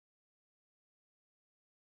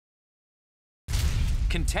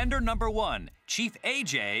Contender number 1, Chief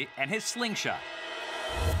AJ and his slingshot.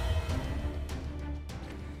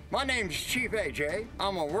 My name's Chief AJ.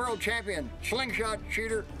 I'm a world champion slingshot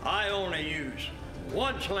shooter. I only use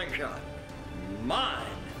one slingshot, mine.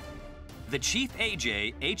 The Chief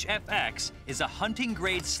AJ HFX is a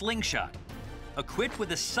hunting-grade slingshot, equipped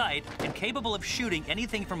with a sight and capable of shooting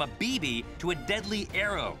anything from a BB to a deadly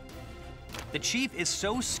arrow. The Chief is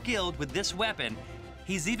so skilled with this weapon,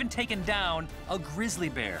 he's even taken down a grizzly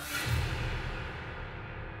bear.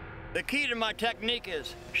 The key to my technique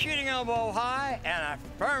is shooting elbow high and a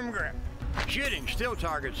firm grip. Shooting still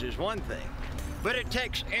targets is one thing, but it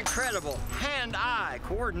takes incredible hand-eye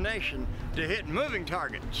coordination to hit moving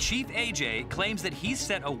targets. Chief AJ claims that he's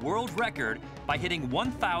set a world record by hitting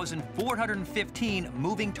 1,415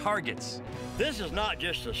 moving targets. This is not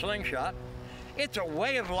just a slingshot, it's a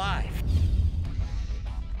way of life.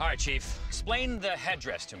 All right, Chief, explain the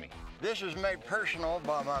headdress to me. This is made personal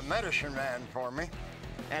by my medicine man for me,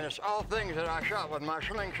 and it's all things that I shot with my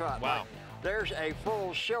slingshot. Wow. Like, there's a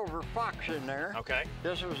full silver fox in there. Okay.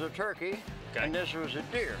 This was a turkey, okay, and this was a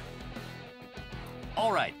deer.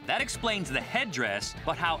 All right, that explains the headdress,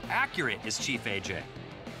 but how accurate is Chief AJ?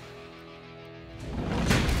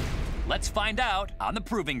 Let's find out on the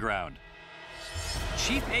proving ground.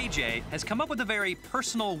 Chief AJ has come up with a very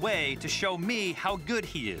personal way to show me how good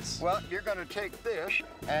he is. Well, you're gonna take this,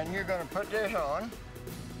 and you're gonna put this on.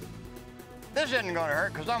 This isn't gonna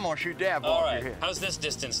hurt, because I'm gonna shoot dab All off right, your head. how's this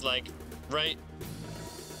distance, like, right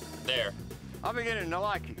there? I'm beginning to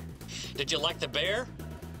like you. Did you like the bear?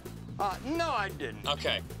 No, I didn't.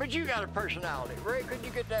 Okay. But you got a personality. Ray, could you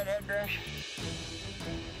get that headdress?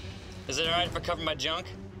 Is it all right if I cover my junk?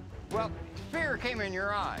 Well, fear came in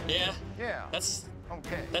your eye. Yeah? Yeah. That's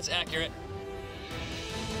okay. That's accurate.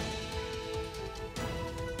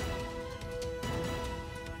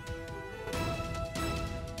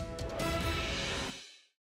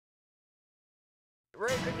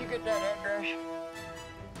 Ray, could you get that headdress?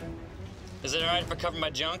 Is it all right if I cover my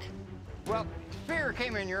junk? Well, fear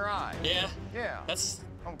came in your eye. Yeah? Yeah. That's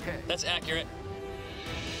okay. That's accurate.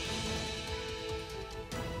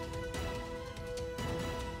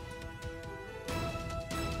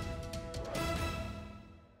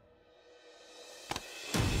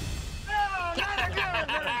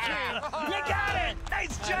 You got it!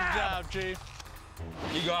 Nice job! Good job, Chief.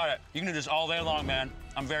 You got it. You can do this all day long, man.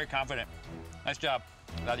 I'm very confident. Nice job.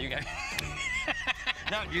 Glad you guys.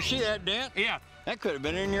 Now, did you see that dent? Yeah. That could have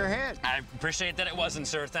been in your head. I appreciate that it wasn't,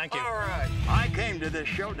 sir. Thank you. All right. I came to this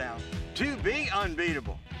showdown to be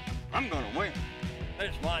unbeatable. I'm gonna win.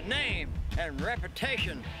 It's my name and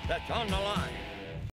reputation that's on the line.